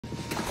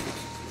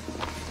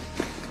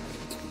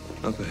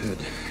Up ahead.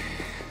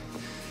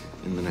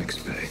 In the next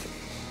bay.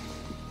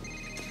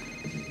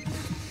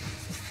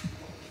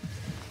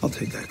 I'll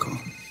take that call.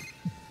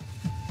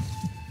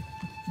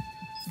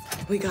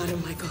 We got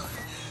him, Michael.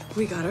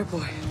 We got our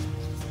boy.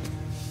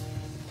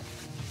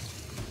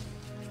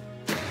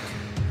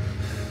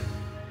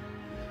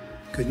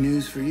 Good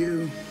news for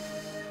you.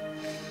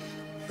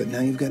 But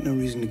now you've got no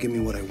reason to give me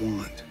what I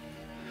want.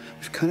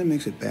 Which kind of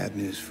makes it bad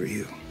news for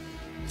you.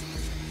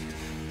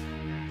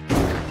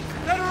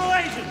 Federal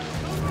agent!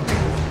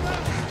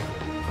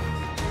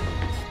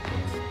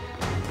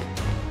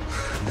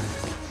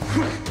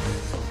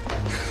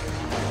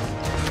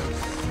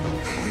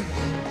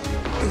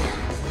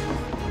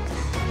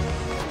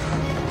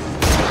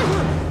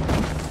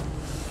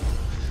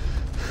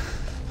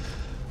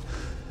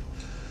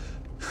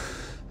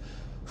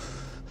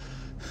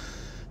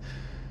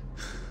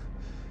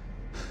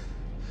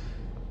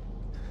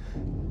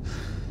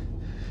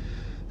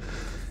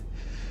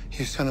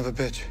 You son of a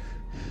bitch.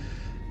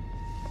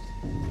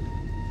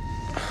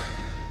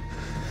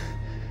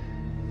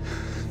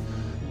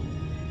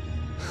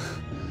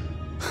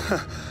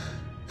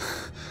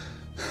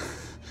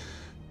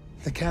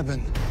 The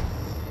cabin.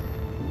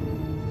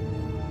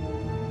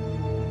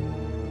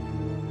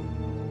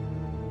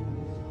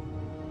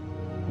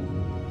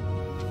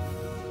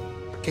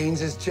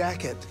 Gaines's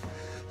jacket.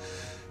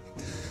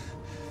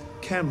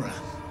 Camera.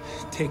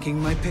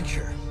 Taking my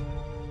picture.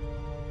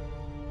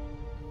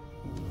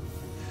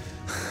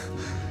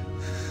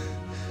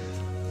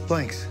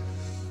 Blanks.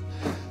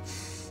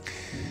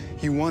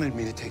 You wanted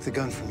me to take the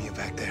gun from you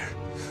back there.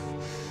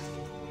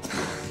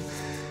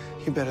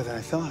 You're better than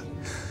I thought.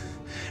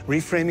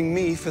 Reframing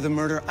me for the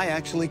murder I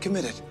actually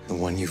committed. The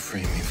one you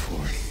framed me for.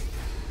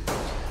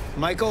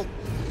 Michael,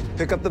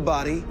 pick up the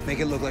body, make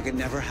it look like it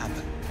never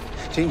happened.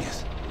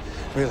 Genius.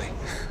 Really.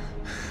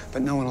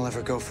 But no one will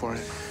ever go for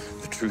it.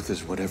 The truth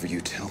is whatever you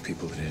tell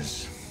people it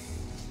is.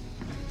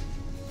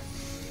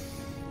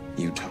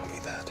 You taught me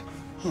that.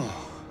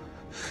 Oh.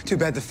 Too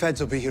bad the feds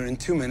will be here in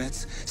 2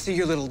 minutes, see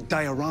your little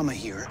diorama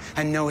here,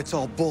 and know it's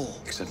all bull.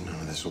 Except none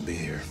of this will be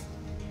here.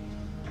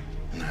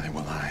 And neither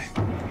will I.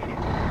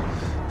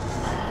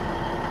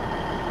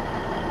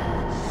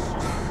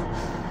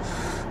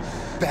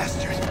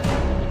 Bastard.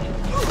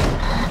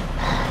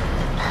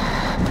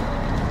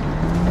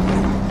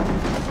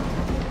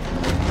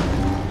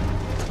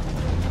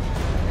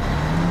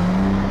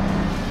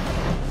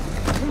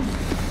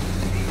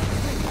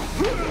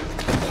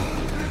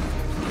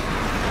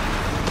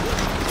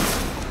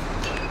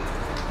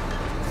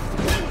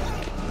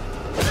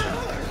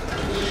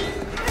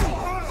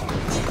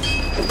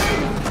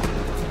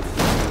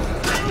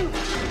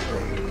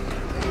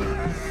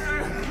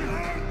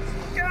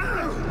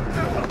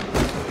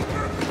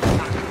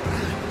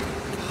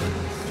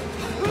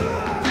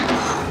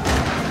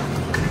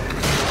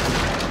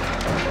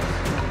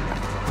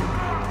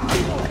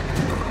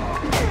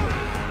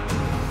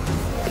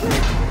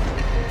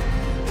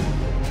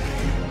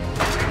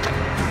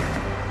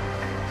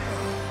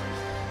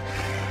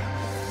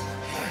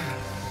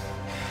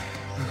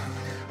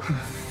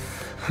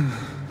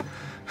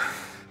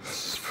 This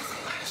is for the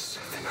last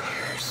 7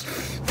 years.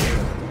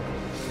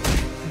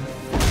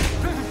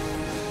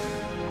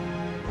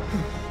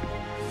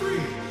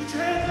 Get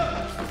your hands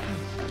up!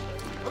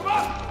 Come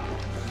on!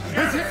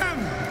 It's him!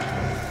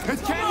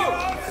 It's Kenyon!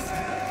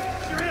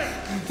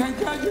 Thank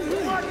God you're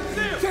here!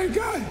 Thank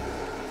God!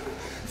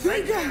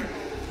 Thank God!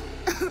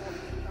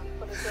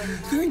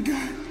 Thank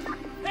God!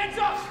 Hands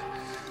up!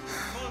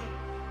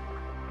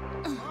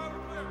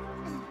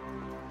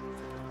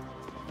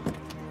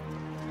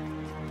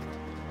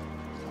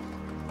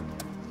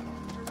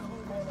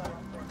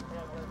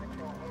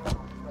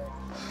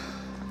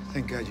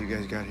 Thank God you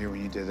guys got here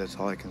when you did, that's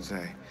all I can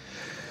say.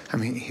 I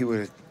mean, he would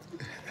have...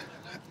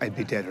 I'd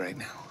be dead right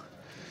now.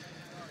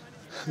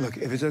 Look,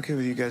 if it's okay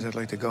with you guys, I'd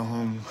like to go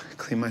home,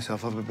 clean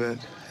myself up a bit.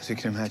 As you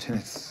can imagine,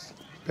 it's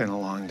been a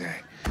long day.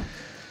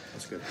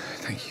 That's good.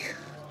 Thank you.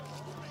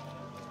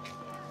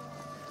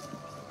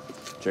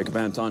 Jacob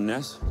Anton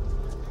Ness,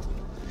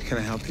 Can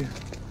I help you?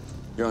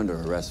 you're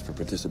under arrest for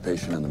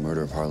participation in the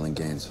murder of Harlan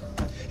Gaines.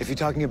 If you're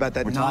talking about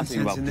that We're nonsense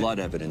talking about in the- blood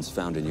evidence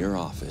found in your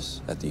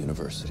office at the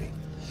university.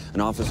 An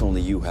office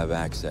only you have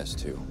access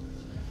to.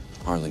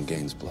 Harlan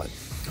Gaines' blood.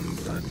 And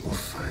blood will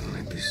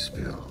finally be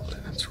spilled.